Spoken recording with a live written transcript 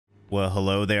Well,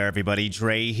 hello there, everybody.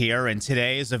 Drae here, and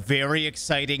today is a very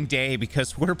exciting day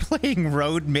because we're playing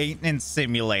Road Maintenance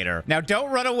Simulator. Now, don't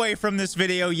run away from this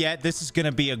video yet. This is going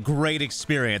to be a great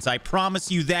experience. I promise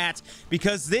you that,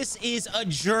 because this is a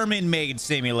German-made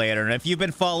simulator. And if you've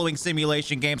been following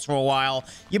simulation games for a while,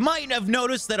 you might have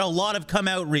noticed that a lot have come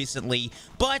out recently.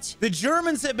 But the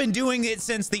Germans have been doing it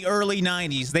since the early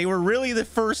 90s. They were really the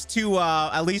first to,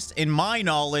 at least in my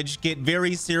knowledge, get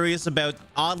very serious about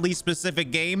oddly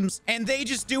specific games. And they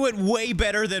just do it way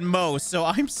better than most. So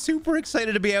I'm super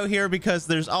excited to be out here because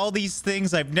there's all these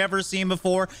things I've never seen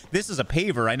before. This is a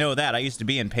paver. I know that. I used to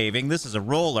be in paving. This is a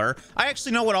roller. I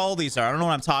actually know what all these are. I don't know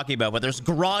what I'm talking about, but there's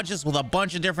garages with a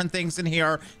bunch of different things in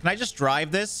here. Can I just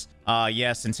drive this?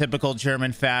 Yes, in typical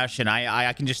German fashion,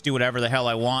 I can just do whatever the hell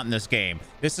I want in this game.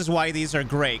 This is why these are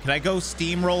great. Can I go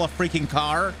steamroll a freaking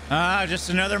car? Just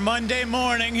another Monday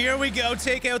morning. Here we go.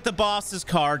 Take out the boss's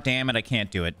car. Damn it, I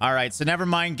can't do it. All right, so never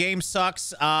mind. Game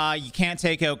sucks. You can't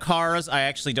take out cars. I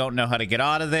actually don't know how to get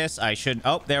out of this. I should...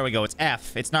 Oh, there we go. It's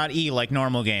F. It's not E like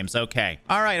normal games. Okay.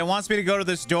 All right, it wants me to go to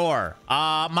this door.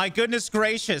 My goodness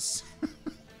gracious.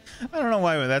 I don't know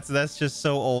why that's just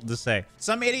so old to say.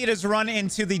 Some idiot has run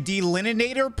into the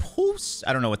delineator post.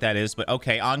 I don't know what that is, but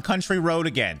okay. On Country Road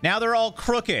again. Now they're all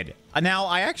crooked. Now,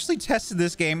 I actually tested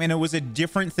this game, and it was a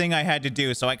different thing I had to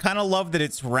do, so I kind of love that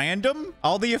it's random.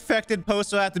 All the affected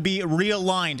posts will have to be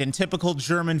realigned in typical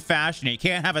German fashion. You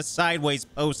can't have a sideways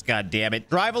post, goddammit.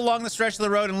 Drive along the stretch of the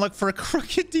road and look for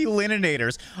crooked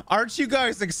delineators. Aren't you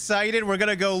guys excited? We're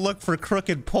gonna go look for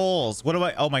crooked poles. What do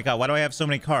I... Oh my god, why do I have so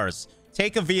many cars?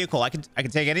 Take a vehicle. I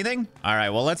can take anything? All right,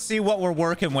 well, let's see what we're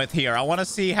working with here. I want to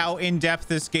see how in-depth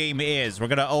this game is. We're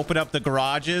going to open up the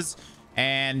garages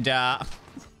and,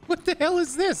 what the hell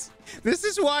is this? This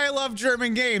is why I love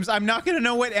German games. I'm not going to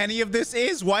know what any of this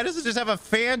is. Why does it just have a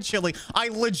fan chili? I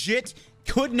legit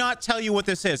could not tell you what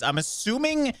this is. I'm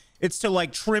assuming it's to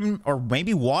like trim or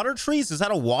maybe water trees. Is that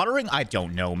a watering? I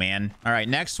don't know, man. All right,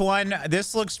 next one.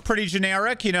 This looks pretty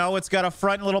generic. You know, it's got a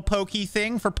front little pokey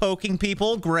thing for poking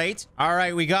people. Great. All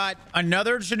right, we got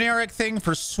another generic thing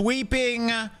for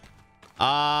sweeping.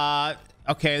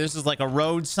 Okay, this is like a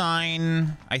road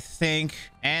sign, I think.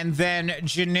 And then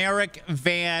generic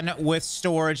van with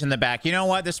storage in the back. You know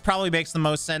what? This probably makes the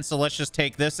most sense, so let's just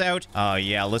take this out. Oh,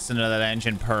 yeah, listen to that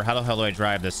engine purr. How the hell do I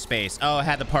drive this space? Oh, I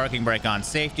had the parking brake on.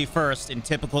 Safety first in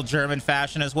typical German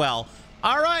fashion as well.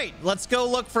 All right, let's go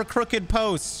look for crooked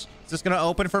posts. Is this going to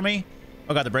open for me?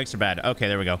 Oh, God, the brakes are bad. Okay,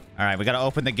 there we go. All right, we got to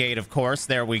open the gate, of course.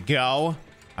 There we go.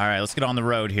 All right, let's get on the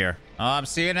road here. Oh, I'm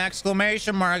seeing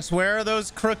exclamation marks. Where are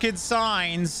those crooked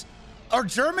signs? Are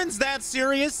Germans that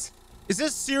serious? Is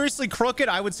this seriously crooked?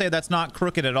 I would say that's not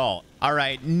crooked at all. All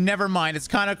right, never mind. It's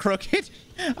kind of crooked.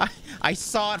 I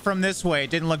saw it from this way. It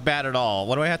didn't look bad at all.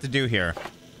 What do I have to do here?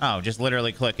 Oh, just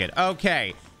literally click it.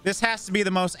 Okay. This has to be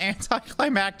the most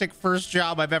anticlimactic first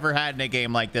job I've ever had in a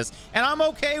game like this. And I'm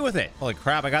okay with it. Holy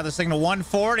crap, I got this thing to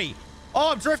 140. Oh,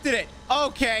 I've drifted it.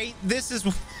 Okay, this is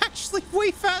actually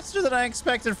way faster than I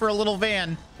expected for a little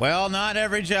van. Well, not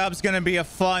every job's gonna be a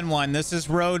fun one. This is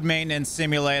Road Maintenance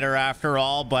Simulator after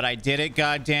all, but I did it,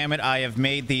 goddammit. I have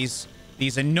made these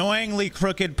annoyingly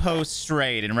crooked posts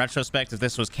straight. In retrospect, if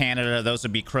this was Canada, those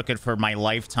would be crooked for my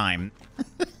lifetime.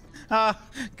 God,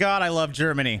 I love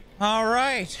Germany. All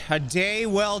right, a day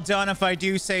well done if I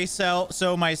do say so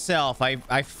myself.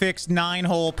 I fixed 9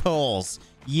 whole poles.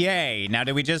 Yay. Now,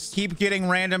 do we just keep getting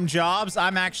random jobs?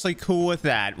 I'm actually cool with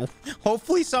that.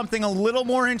 Hopefully something a little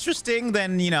more interesting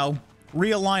than, you know,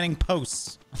 realigning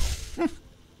posts.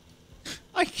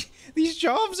 These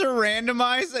jobs are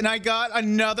randomized and I got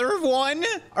another one?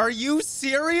 Are you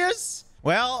serious?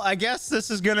 Well, I guess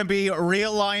this is going to be a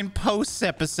realign posts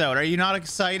episode. Are you not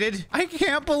excited? I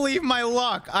can't believe my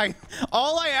luck.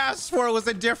 All I asked for was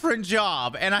a different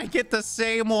job, and I get the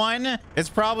same one. It's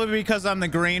probably because I'm the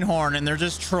greenhorn, and they're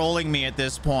just trolling me at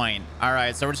this point. All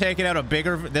right, so we're taking out a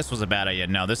bigger... This was a bad idea.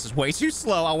 No, this is way too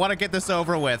slow. I want to get this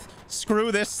over with.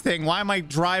 Screw this thing. Why am I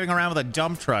driving around with a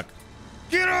dump truck?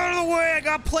 Get out of the way. I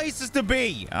got places to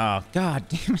be. Oh, God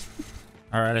damn it.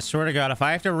 All right, I swear to God, if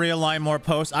I have to realign more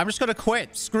posts, I'm just going to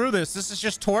quit. Screw this. This is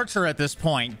just torture at this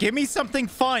point. Give me something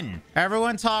fun.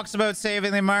 Everyone talks about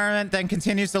saving the environment, then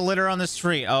continues to litter on the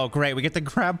street. Oh, great. We get to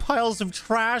grab piles of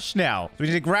trash now. So we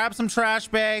need to grab some trash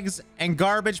bags and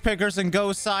garbage pickers and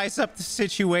go size up the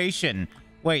situation.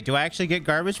 Wait, do I actually get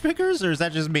garbage pickers, or is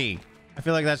that just me? I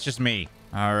feel like that's just me.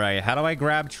 All right, how do I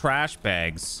grab trash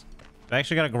bags? Do I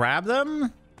actually got to grab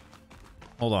them?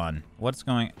 Hold on. What's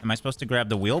going... Am I supposed to grab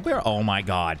the wheelbarrow? Oh, my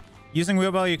God. Using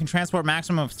wheelbarrow, you can transport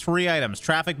maximum of 3 items.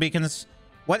 Traffic beacons.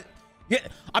 What? Yeah,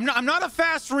 I'm not a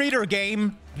fast reader,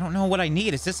 game. I don't know what I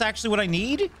need. Is this actually what I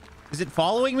need? Is it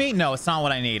following me? No, it's not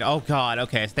what I need. Oh God.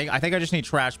 Okay. I think I just need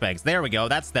trash bags. There we go.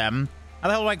 That's them. How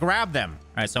the hell do I grab them?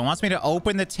 All right. So it wants me to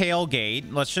open the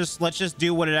tailgate. Let's just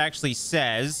do what it actually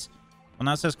says. Well,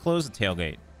 now it says close the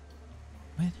tailgate.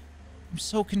 What? I'm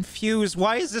so confused.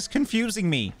 Why is this confusing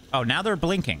me? Oh, now they're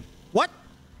blinking. What?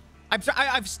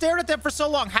 I've stared at them for so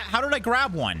long. How did I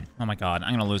grab one? Oh my God.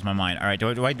 I'm gonna lose my mind. All right.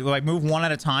 Do I move one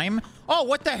at a time? Oh,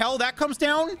 what the hell? That comes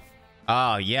down?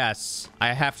 Oh, yes.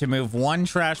 I have to move one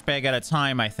trash bag at a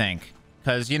time, I think.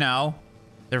 Because, you know,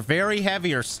 they're very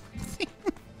heavy or something.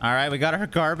 All right, we got our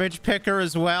garbage picker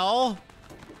as well.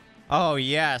 Oh,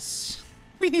 yes.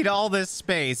 We need all this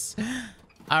space.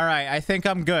 All right, I think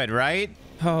I'm good, right?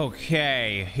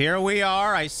 Okay, here we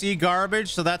are. I see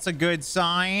garbage, so that's a good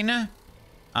sign. It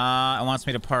wants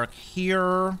me to park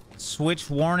here. Switch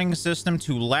warning system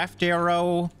to left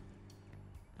arrow.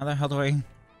 How the hell do I...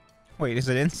 Wait, is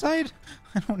it inside?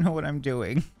 I don't know what I'm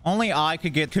doing. Only I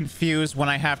could get confused when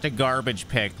I have to garbage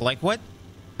pick. Like, what?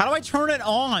 How do I turn it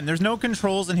on? There's no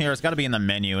controls in here. It's got to be in the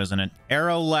menu, isn't it?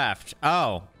 Arrow left.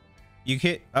 Oh. You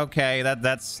hit... Okay,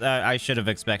 that's... I should have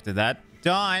expected that.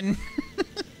 Done.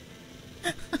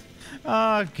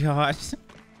 Oh, God.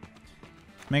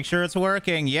 Make sure it's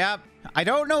working. Yep. I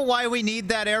don't know why we need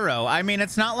that arrow. I mean,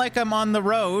 it's not like I'm on the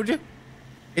road.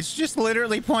 It's just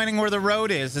literally pointing where the road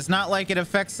is. It's not like it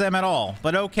affects them at all.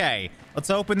 But okay, let's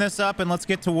open this up and let's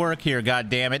get to work here. God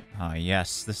damn it! Oh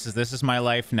yes, this is my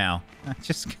life now.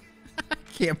 I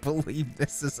can't believe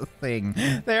this is a thing.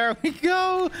 There we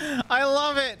go. I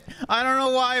love it. I don't know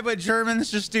why, but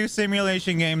Germans just do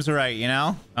simulation games right, you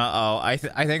know? Uh-oh. I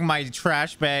think my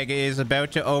trash bag is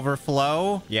about to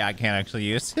overflow. Yeah, I can't actually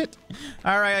use it.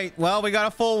 All right. Well, we got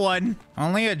a full one.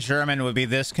 Only a German would be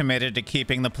this committed to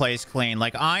keeping the place clean.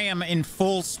 Like, I am in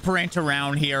full sprint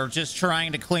around here just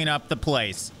trying to clean up the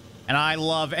place. And I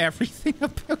love everything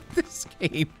about this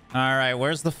game. All right,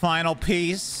 where's the final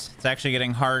piece? It's actually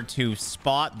getting hard to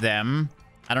spot them.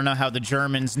 I don't know how the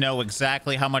Germans know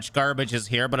exactly how much garbage is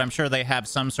here, but I'm sure they have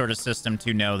some sort of system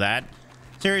to know that.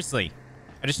 Seriously,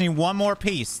 I just need one more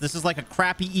piece. This is like a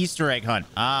crappy Easter egg hunt.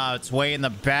 Ah, it's way in the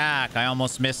back. I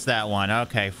almost missed that one.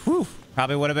 Okay, whew.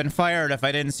 Probably would have been fired if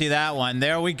I didn't see that one.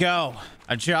 There we go.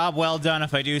 A job well done,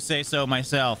 if I do say so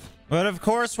myself. But of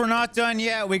course, we're not done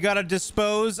yet. We gotta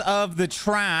dispose of the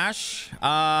trash.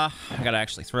 I gotta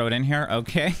actually throw it in here.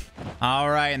 Okay. All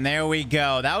right, and there we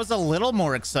go. That was a little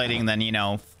more exciting than, you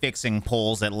know, fixing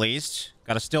poles at least.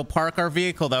 Gotta still park our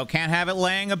vehicle, though. Can't have it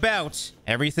laying about.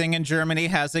 Everything in Germany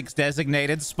has its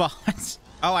designated spots.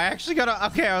 Oh, I actually gotta...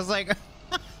 Okay, I was like...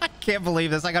 I can't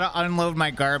believe this. I gotta unload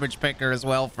my garbage picker as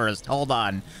well first. Hold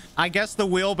on. I guess the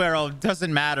wheelbarrow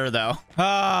doesn't matter, though.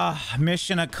 Ah,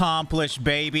 mission accomplished,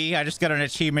 baby. I just got an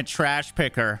achievement trash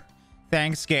picker.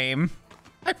 Thanks, game.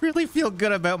 I really feel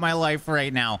good about my life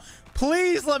right now.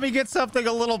 Please let me get something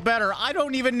a little better. I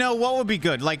don't even know what would be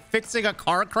good. Like fixing a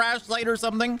car crash light or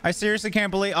something? I seriously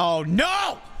can't believe... Oh,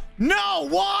 no! No,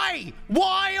 why?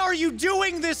 Why are you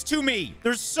doing this to me?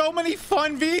 There's so many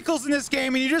fun vehicles in this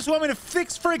game, and you just want me to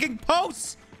fix frigging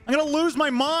posts? I'm gonna lose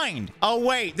my mind. Oh,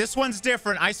 wait, this one's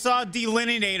different. I saw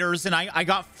delineators, and I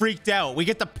got freaked out. We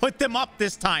get to put them up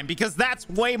this time, because that's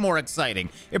way more exciting.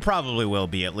 It probably will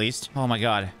be, at least. Oh, my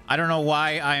God. I don't know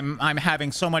why I'm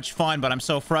having so much fun, but I'm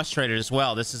so frustrated as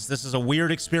well. This is a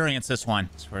weird experience, this one.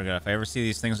 I swear to God, if I ever see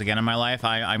these things again in my life,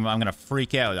 I'm gonna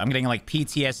freak out. I'm getting, like,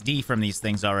 PTSD from these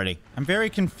things already. I'm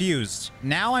very confused.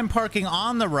 Now I'm parking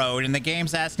on the road, and the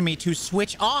game's asking me to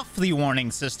switch off the warning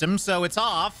system, so it's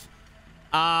off.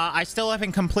 I still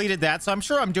haven't completed that, so I'm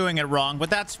sure I'm doing it wrong, but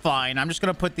that's fine. I'm just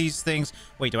gonna put these things...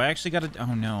 Wait, do I actually gotta...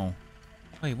 Oh, no.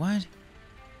 Wait, what?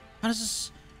 How does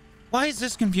this... Why is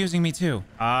this confusing me, too?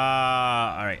 All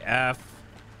right, F.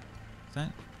 Is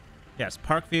that... Yes,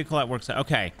 park vehicle at work site.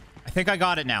 Okay, I think I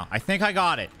got it now. I think I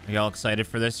got it. Are y'all excited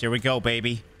for this? Here we go,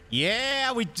 baby.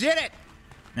 Yeah, we did it!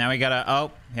 Now we gotta...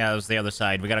 Oh, yeah, that was the other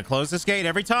side. We gotta close this gate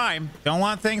every time. Don't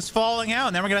want things falling out,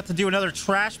 and then we're gonna have to do another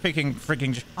trash-picking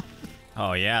freaking job.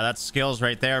 Oh, yeah, that's skills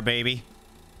right there, baby.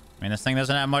 I mean, this thing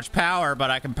doesn't have much power, but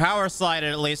I can power slide it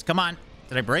at least. Come on.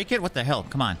 Did I break it? What the hell?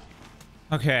 Come on.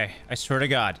 Okay, I swear to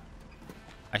God.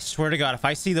 I swear to God, if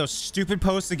I see those stupid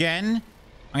posts again,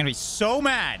 I'm gonna be so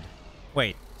mad.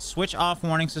 Wait, switch off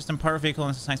warning system, park vehicle,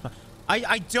 and sign spot.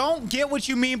 I don't get what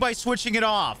you mean by switching it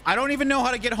off. I don't even know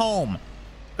how to get home.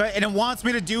 And it wants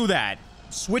me to do that.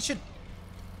 Switch it.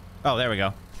 Oh, there we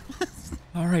go.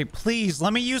 All right, please,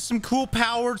 let me use some cool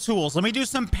power tools. Let me do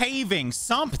some paving,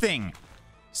 something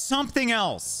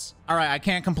else. All right, I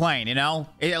can't complain, you know?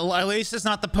 At least it's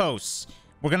not the posts.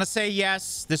 We're gonna say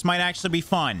yes. This might actually be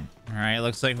fun. All right,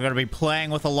 looks like we're gonna be playing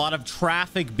with a lot of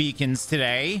traffic beacons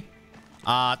today.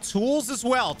 Tools as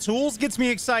well. Tools gets me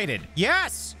excited.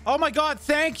 Yes! Oh my god,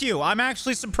 thank you. I'm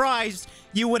actually surprised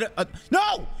you would...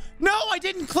 no! No, I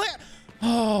didn't click...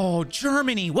 Oh,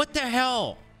 Germany, what the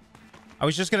hell? I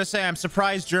was just gonna say, I'm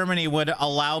surprised Germany would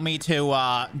allow me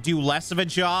to do less of a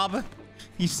job.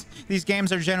 These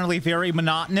games are generally very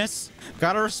monotonous.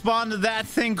 Gotta respond to that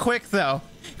thing quick, though.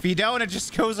 If you don't, it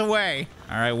just goes away.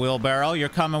 All right, wheelbarrow, you're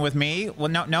coming with me. Well,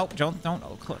 no, don't.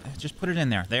 Just put it in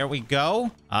there. There we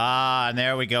go. Ah, and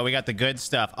there we go. We got the good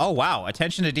stuff. Oh, wow.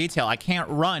 Attention to detail. I can't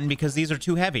run because these are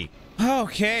too heavy.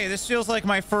 Okay, this feels like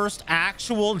my first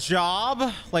actual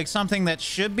job. Like something that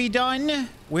should be done.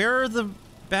 Where are the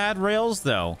bad rails,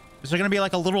 though? Is there going to be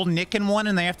like a little nick in one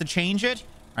and they have to change it?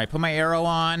 All right, put my arrow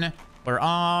on. We're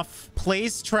off.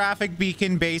 Place traffic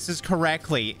beacon bases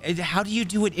correctly. How do you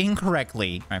do it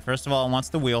incorrectly? All right, first of all, it wants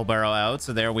the wheelbarrow out.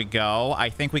 So there we go.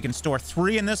 I think we can store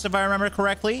 3 in this if I remember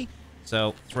correctly.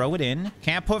 So throw it in.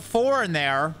 Can't put 4 in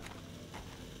there.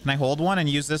 Can I hold one and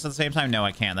use this at the same time? No,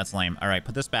 I can't. That's lame. All right,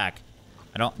 put this back.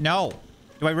 I don't... No.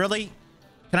 Do I really...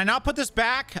 Can I not put this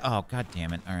back? Oh, god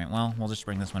damn it. All right, well, we'll just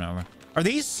bring this one over. Are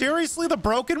these seriously the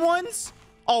broken ones?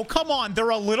 Oh, come on. They're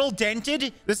a little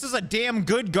dented. This is a damn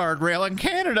good guardrail in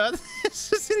Canada.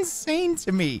 This is insane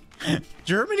to me.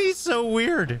 Germany's so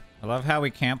weird. I love how we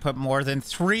can't put more than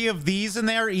 3 of these in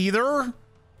there either.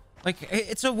 Like,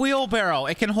 it's a wheelbarrow.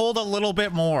 It can hold a little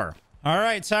bit more. All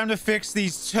right, time to fix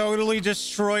these totally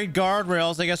destroyed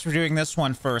guardrails. I guess we're doing this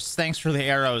one first. Thanks for the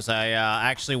arrows. I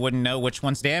actually wouldn't know which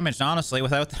one's damaged, honestly,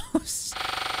 without those.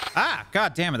 Ah,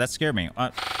 god damn it. That scared me.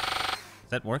 Is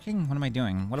that working? What am I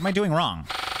doing? What am I doing wrong?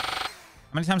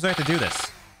 How many times do I have to do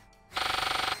this?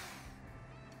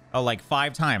 Oh, like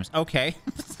 5 times. Okay.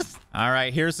 All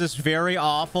right, here's this very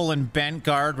awful and bent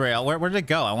guardrail. Where did it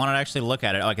go? I want to actually look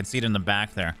at it. Oh, I can see it in the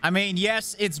back there. I mean,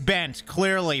 yes, it's bent,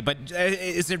 clearly, but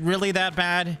is it really that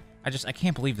bad? I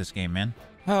can't believe this game, man.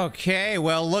 Okay,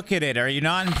 well, look at it. Are you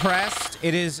not impressed?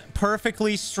 It is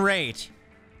perfectly straight.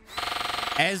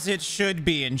 As it should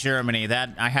be in Germany.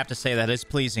 That, I have to say, that is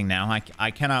pleasing now.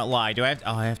 I cannot lie. Do I have to...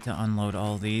 Oh, I have to unload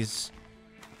all these.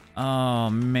 Oh,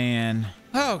 man.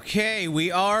 Okay, we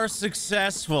are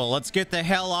successful. Let's get the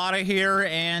hell out of here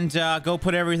and go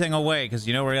put everything away, because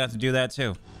you know we're gonna have to do that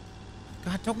too.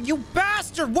 God, don't... You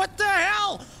bastard! What the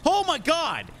hell? Oh, my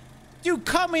God! Dude,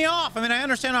 cut me off. I mean, I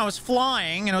understand I was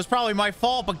flying, and it was probably my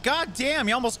fault, but god damn,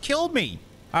 you almost killed me.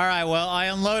 All right, well, I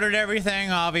unloaded everything,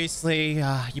 obviously.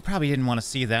 You probably didn't want to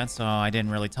see that, so I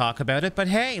didn't really talk about it. But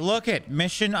hey, look it.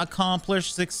 Mission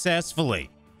accomplished successfully.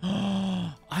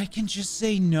 I can just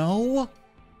say no?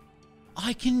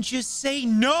 I can just say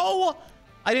no?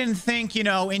 I didn't think, you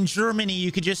know, in Germany,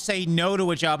 you could just say no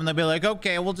to a job and they'll be like,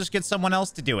 okay, we'll just get someone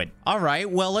else to do it. All right,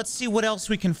 well, let's see what else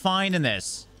we can find in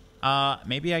this.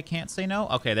 Maybe I can't say no?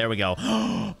 Okay, there we go.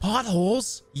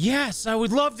 Potholes? Yes, I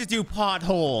would love to do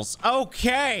potholes.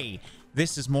 Okay.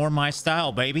 This is more my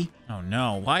style, baby. Oh,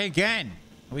 no. Why again?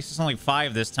 At least it's only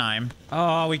 5 this time.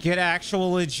 Oh, we get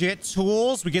actual legit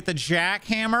tools. We get the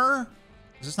jackhammer.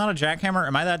 Is this not a jackhammer?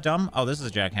 Am I that dumb? Oh, this is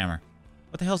a jackhammer.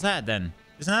 What the hell's that, then?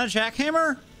 Isn't that a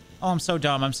jackhammer? Oh, I'm so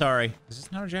dumb. I'm sorry. Is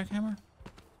this not a jackhammer?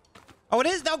 Oh, it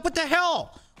is? No, what the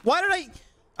hell? Why did I...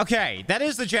 Okay, that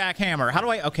is the jackhammer. How do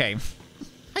I... Okay.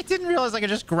 I didn't realize I could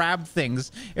just grab things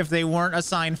if they weren't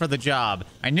assigned for the job.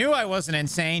 I knew I wasn't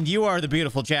insane. You are the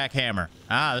beautiful jackhammer.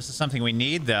 Ah, this is something we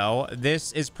need, though.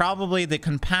 This is probably the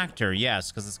compactor.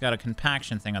 Yes, because it's got a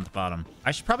compaction thing on the bottom.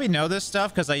 I should probably know this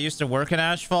stuff because I used to work in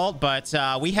asphalt, but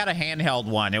we had a handheld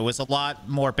one. It was a lot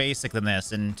more basic than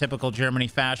this. In typical Germany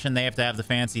fashion, they have to have the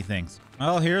fancy things.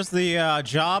 Well, here's the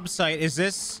job site. Is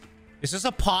this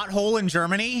a pothole in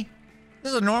Germany?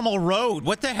 This is a normal road.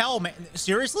 What the hell, man?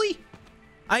 Seriously?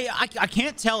 I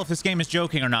can't tell if this game is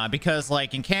joking or not because,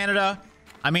 like, in Canada,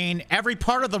 I mean, every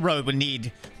part of the road would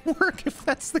need work if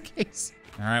that's the case.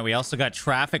 All right, we also got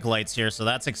traffic lights here, so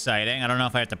that's exciting. I don't know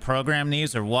if I have to program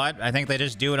these or what. I think they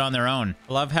just do it on their own.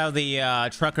 I love how the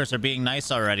truckers are being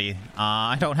nice already.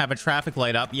 I don't have a traffic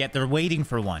light up, yet they're waiting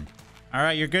for one. All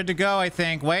right, you're good to go, I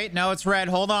think. Wait, no, it's red.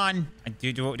 Hold on.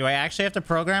 Do I actually have to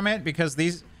program it? Because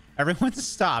everyone's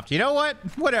stopped. You know what?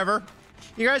 Whatever.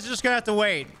 You guys are just gonna have to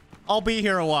wait. I'll be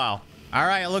here a while. All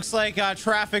right, it looks like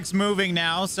traffic's moving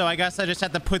now, so I guess I just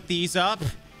have to put these up.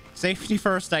 Safety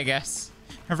first, I guess.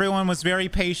 Everyone was very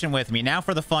patient with me. Now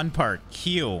for the fun part.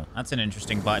 Q. That's an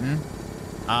interesting button.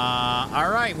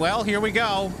 All right, well, here we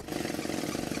go.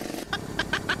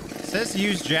 It says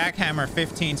use jackhammer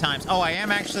 15 times. Oh, I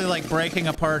am actually, like, breaking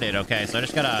apart it. Okay, so I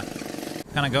just gotta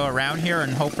kind of go around here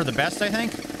and hope for the best, I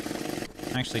think.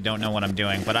 I actually don't know what I'm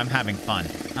doing, but I'm having fun.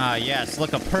 Yes,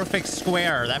 look, a perfect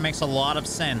square. That makes a lot of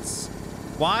sense.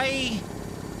 Why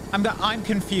I'm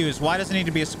confused. Why does it need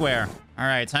to be a square? All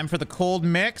right, time for the cold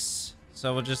mix.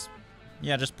 So we'll just,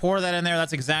 yeah, just pour that in there.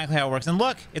 That's exactly how it works. And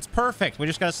look, it's perfect. We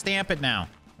just got to stamp it now.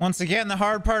 Once again, the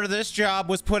hard part of this job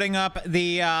was putting up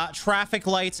the traffic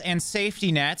lights and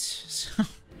safety nets. So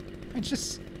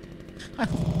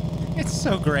it's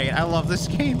so great. I love this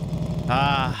game.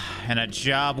 And a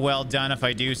job well done if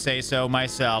I do say so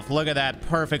myself. Look at that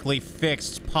perfectly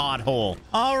fixed pothole.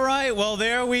 All right, well,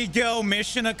 there we go.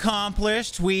 Mission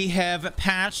accomplished. We have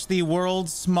patched the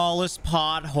world's smallest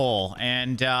pothole.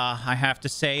 And I have to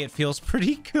say, it feels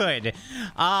pretty good.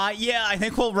 Yeah, I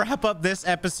think we'll wrap up this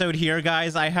episode here,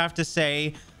 guys. I have to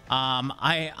say,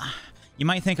 you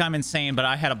might think I'm insane, but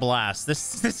I had a blast.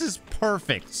 This is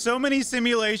perfect. So many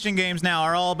simulation games now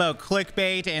are all about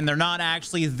clickbait, and they're not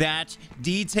actually that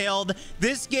detailed.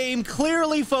 This game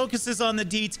clearly focuses on the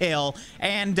detail,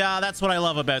 and that's what I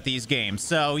love about these games.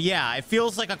 So yeah, it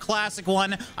feels like a classic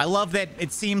one. I love that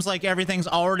it seems like everything's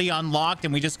already unlocked,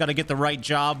 and we just got to get the right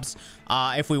jobs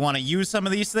if we want to use some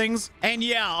of these things. And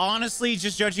yeah, honestly,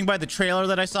 just judging by the trailer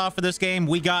that I saw for this game,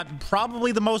 we got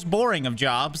probably the most boring of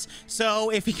jobs.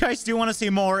 So if you guys do want to see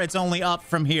more, it's only up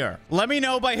from here. Let me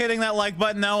know by hitting that like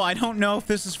button, though. I don't know if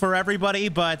this is for everybody,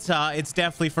 but it's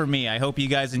definitely for me. I hope you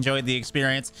guys enjoyed the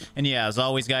experience. And yeah, as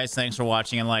always, guys, thanks for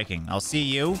watching and liking. I'll see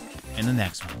you in the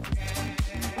next one.